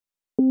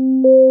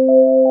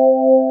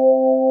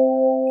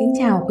Kính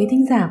chào quý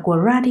thính giả của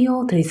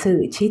Radio Thời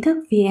sự Trí thức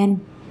VN.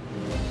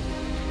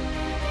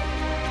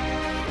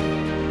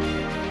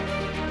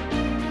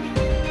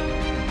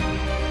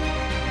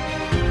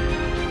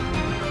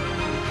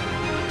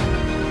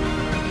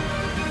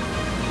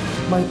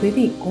 Mời quý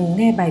vị cùng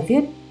nghe bài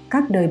viết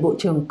Các đời Bộ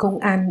trưởng Công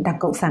an Đảng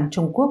Cộng sản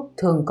Trung Quốc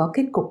thường có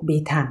kết cục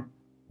bi thảm.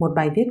 Một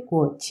bài viết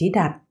của Chí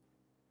Đạt.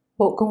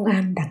 Bộ Công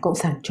an Đảng Cộng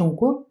sản Trung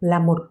Quốc là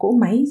một cỗ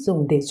máy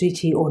dùng để duy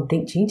trì ổn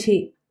định chính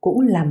trị,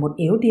 cũng là một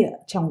yếu địa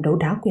trong đấu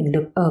đá quyền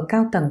lực ở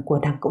cao tầng của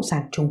Đảng Cộng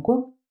sản Trung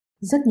Quốc.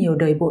 Rất nhiều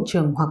đời Bộ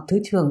trưởng hoặc Thứ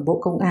trưởng Bộ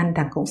Công an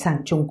Đảng Cộng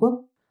sản Trung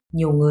Quốc,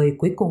 nhiều người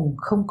cuối cùng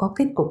không có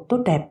kết cục tốt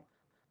đẹp.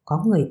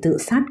 Có người tự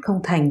sát không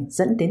thành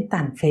dẫn đến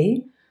tàn phế,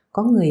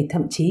 có người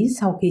thậm chí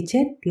sau khi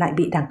chết lại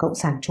bị Đảng Cộng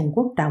sản Trung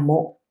Quốc đào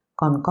mộ,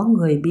 còn có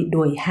người bị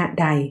đuổi hạ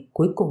đài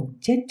cuối cùng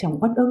chết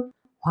trong uất ức,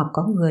 hoặc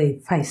có người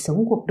phải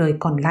sống cuộc đời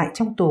còn lại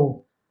trong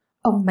tù.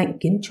 Ông Mạnh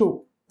Kiến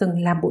Trụ, từng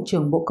là Bộ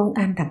trưởng Bộ Công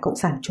an Đảng Cộng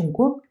sản Trung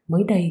Quốc,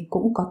 mới đây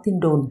cũng có tin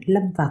đồn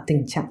lâm vào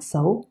tình trạng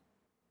xấu.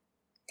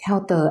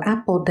 Theo tờ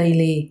Apple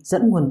Daily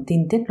dẫn nguồn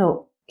tin tiết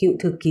lộ, cựu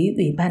thư ký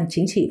Ủy ban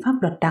Chính trị Pháp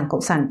luật Đảng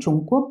Cộng sản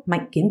Trung Quốc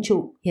Mạnh Kiến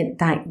Trụ hiện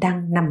tại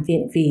đang nằm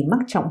viện vì mắc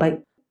trọng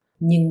bệnh,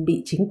 nhưng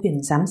bị chính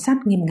quyền giám sát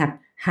nghiêm ngặt,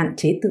 hạn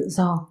chế tự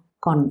do,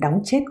 còn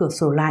đóng chết cửa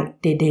sổ lại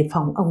để đề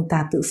phòng ông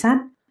ta tự sát.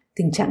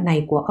 Tình trạng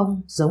này của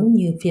ông giống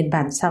như phiên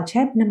bản sao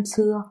chép năm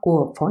xưa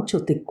của Phó Chủ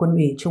tịch Quân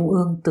ủy Trung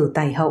ương Từ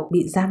Tài Hậu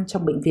bị giam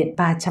trong bệnh viện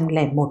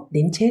 301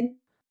 đến chết.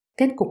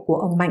 Kết cục của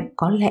ông Mạnh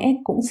có lẽ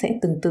cũng sẽ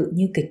tương tự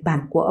như kịch bản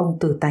của ông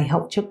Từ Tài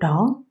Hậu trước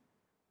đó.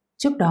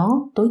 Trước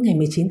đó, tối ngày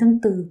 19 tháng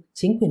 4,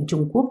 chính quyền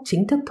Trung Quốc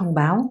chính thức thông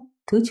báo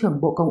Thứ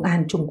trưởng Bộ Công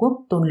an Trung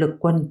Quốc Tôn Lực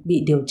Quân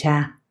bị điều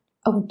tra.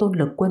 Ông Tôn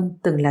Lực Quân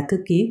từng là thư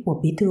ký của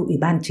Bí thư Ủy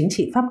ban Chính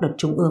trị Pháp luật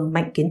Trung ương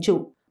Mạnh Kiến Trụ.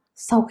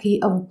 Sau khi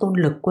ông Tôn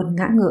Lực Quân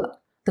ngã ngựa,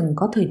 từng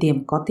có thời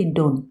điểm có tin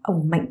đồn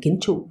ông Mạnh Kiến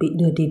Trụ bị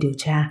đưa đi điều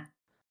tra.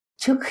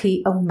 Trước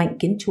khi ông Mạnh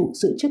Kiến Trụ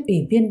giữ chức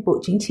Ủy viên Bộ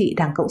Chính trị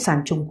Đảng Cộng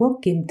sản Trung Quốc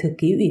kiêm thư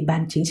ký Ủy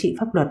ban Chính trị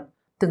Pháp luật,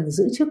 từng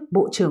giữ chức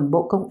Bộ trưởng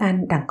Bộ Công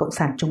an Đảng Cộng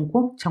sản Trung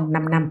Quốc trong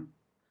 5 năm.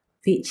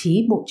 Vị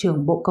trí Bộ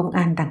trưởng Bộ Công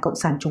an Đảng Cộng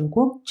sản Trung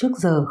Quốc trước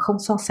giờ không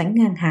so sánh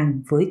ngang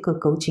hàng với cơ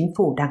cấu chính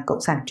phủ Đảng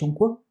Cộng sản Trung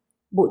Quốc.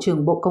 Bộ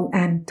trưởng Bộ Công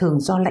an thường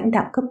do lãnh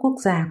đạo cấp quốc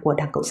gia của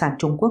Đảng Cộng sản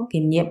Trung Quốc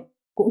kiêm nhiệm.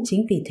 Cũng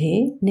chính vì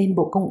thế nên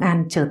Bộ Công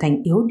an trở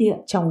thành yếu địa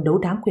trong đấu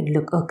đá quyền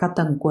lực ở cao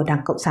tầng của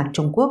Đảng Cộng sản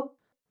Trung Quốc.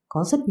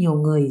 Có rất nhiều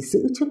người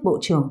giữ chức Bộ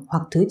trưởng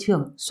hoặc Thứ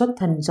trưởng xuất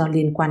thân do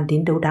liên quan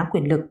đến đấu đá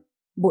quyền lực.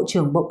 Bộ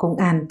trưởng Bộ Công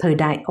an thời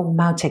đại ông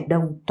Mao Trạch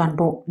Đông toàn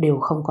bộ đều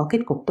không có kết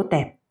cục tốt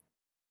đẹp.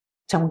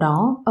 Trong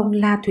đó, ông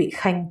La Thụy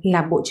Khanh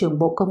là Bộ trưởng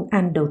Bộ Công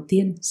an đầu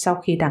tiên sau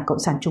khi Đảng Cộng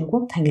sản Trung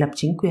Quốc thành lập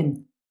chính quyền.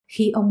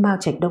 Khi ông Mao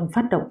Trạch Đông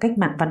phát động cách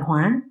mạng văn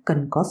hóa,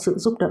 cần có sự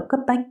giúp đỡ cấp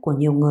bách của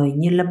nhiều người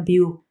như Lâm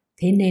Bưu,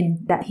 thế nên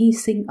đã hy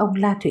sinh ông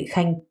La Thụy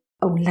Khanh.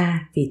 Ông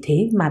La vì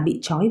thế mà bị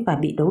trói và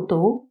bị đấu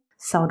tố.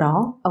 Sau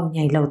đó, ông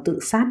nhảy lầu tự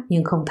sát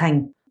nhưng không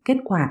thành, kết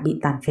quả bị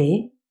tàn phế.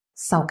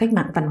 Sau cách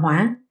mạng văn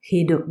hóa,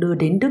 khi được đưa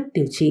đến Đức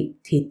điều trị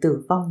thì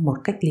tử vong một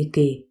cách ly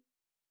kỳ.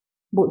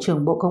 Bộ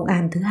trưởng Bộ Công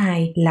an thứ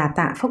hai là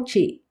Tạ Phúc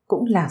Trị,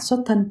 cũng là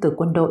xuất thân từ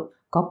quân đội,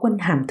 có quân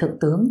hàm thượng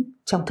tướng.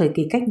 Trong thời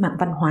kỳ cách mạng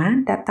văn hóa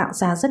đã tạo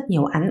ra rất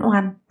nhiều án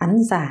oan,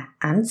 án giả,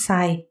 án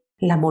sai,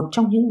 là một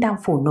trong những đao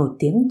phủ nổi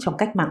tiếng trong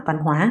cách mạng văn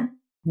hóa.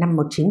 Năm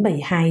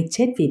 1972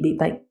 chết vì bị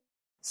bệnh.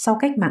 Sau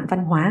cách mạng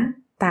văn hóa,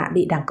 Tạ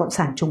bị Đảng Cộng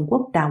sản Trung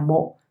Quốc đào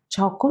mộ,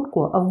 tro cốt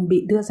của ông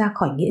bị đưa ra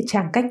khỏi nghĩa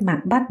trang cách mạng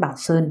Bát Bảo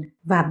Sơn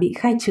và bị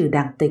khai trừ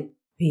đảng tịch,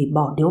 hủy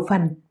bỏ điếu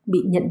văn, bị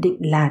nhận định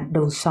là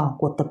đầu sỏ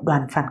của tập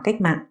đoàn phản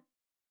cách mạng.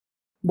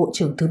 Bộ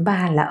trưởng thứ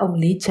ba là ông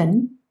Lý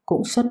Chấn,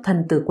 cũng xuất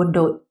thân từ quân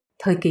đội.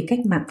 Thời kỳ cách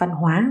mạng văn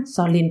hóa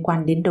do liên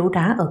quan đến đấu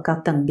đá ở cao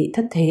tầng bị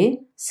thất thế,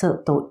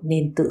 sợ tội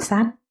nên tự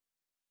sát.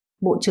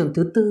 Bộ trưởng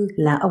thứ tư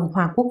là ông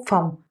Hoa Quốc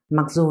Phong,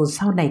 mặc dù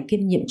sau này kiêm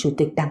nhiệm Chủ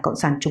tịch Đảng Cộng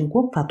sản Trung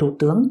Quốc và Thủ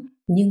tướng,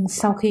 nhưng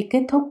sau khi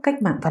kết thúc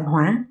cách mạng văn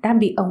hóa đã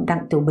bị ông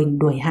Đặng Tiểu Bình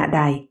đuổi hạ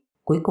đài,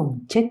 cuối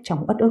cùng chết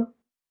trong uất ức.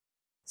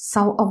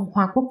 Sau ông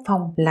Hoa Quốc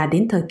Phong là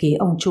đến thời kỳ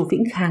ông Chu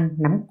Vĩnh Khang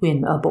nắm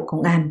quyền ở Bộ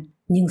Công an,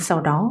 nhưng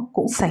sau đó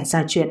cũng xảy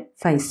ra chuyện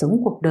phải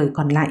sống cuộc đời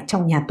còn lại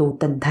trong nhà tù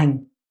Tần Thành.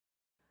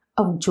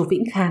 Ông Chu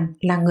Vĩnh Khang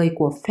là người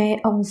của phe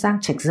ông Giang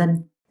Trạch Dân,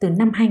 từ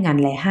năm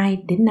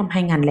 2002 đến năm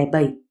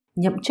 2007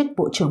 nhậm chức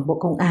Bộ trưởng Bộ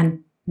Công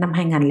an, năm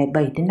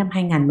 2007 đến năm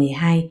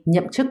 2012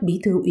 nhậm chức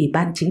Bí thư Ủy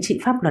ban Chính trị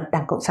Pháp luật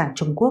Đảng Cộng sản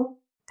Trung Quốc.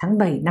 Tháng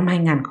 7 năm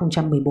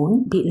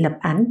 2014 bị lập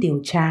án điều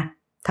tra,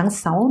 tháng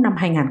 6 năm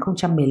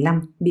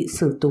 2015 bị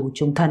xử tù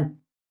chung thân.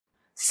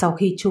 Sau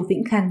khi Chu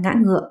Vĩnh Khang ngã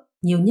ngựa,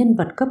 nhiều nhân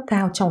vật cấp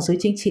cao trong giới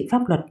chính trị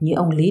pháp luật như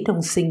ông Lý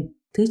Đông Sinh,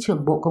 Thứ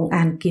trưởng Bộ Công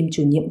an kiêm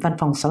chủ nhiệm Văn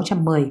phòng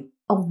 610,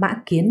 ông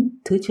Mã Kiến,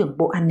 Thứ trưởng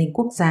Bộ An ninh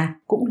Quốc gia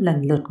cũng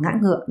lần lượt ngã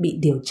ngựa bị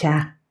điều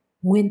tra.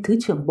 Nguyên Thứ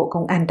trưởng Bộ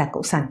Công an Đảng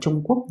Cộng sản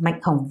Trung Quốc Mạnh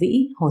Hồng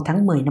Vĩ hồi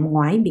tháng 10 năm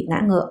ngoái bị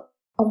ngã ngựa.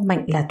 Ông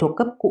Mạnh là thuộc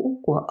cấp cũ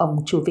của ông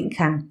Chu Vĩnh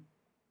Khang.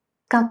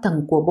 Cao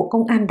tầng của Bộ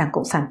Công an Đảng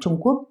Cộng sản Trung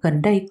Quốc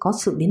gần đây có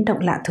sự biến động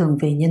lạ thường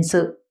về nhân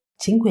sự.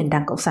 Chính quyền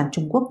Đảng Cộng sản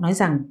Trung Quốc nói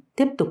rằng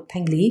tiếp tục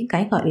thanh lý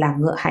cái gọi là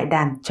ngựa hại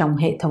đàn trong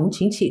hệ thống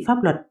chính trị pháp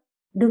luật.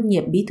 đương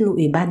nhiệm Bí thư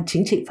Ủy ban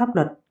Chính trị Pháp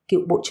luật,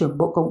 cựu Bộ trưởng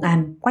Bộ Công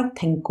an Quách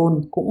Thanh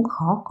Côn cũng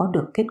khó có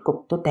được kết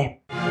cục tốt đẹp.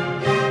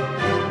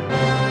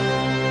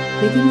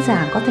 Quý thính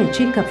giả có thể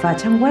truy cập vào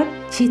trang web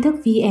tri thức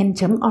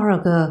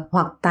vn.org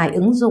hoặc tải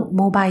ứng dụng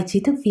mobile tri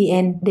thức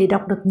VN để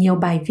đọc được nhiều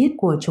bài viết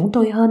của chúng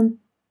tôi hơn.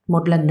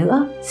 Một lần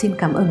nữa, xin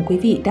cảm ơn quý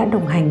vị đã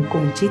đồng hành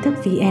cùng Tri thức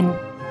VN.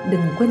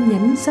 Đừng quên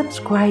nhấn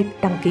subscribe,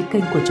 đăng ký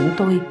kênh của chúng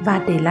tôi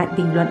và để lại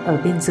bình luận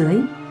ở bên dưới.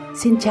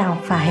 Xin chào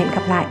và hẹn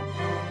gặp lại!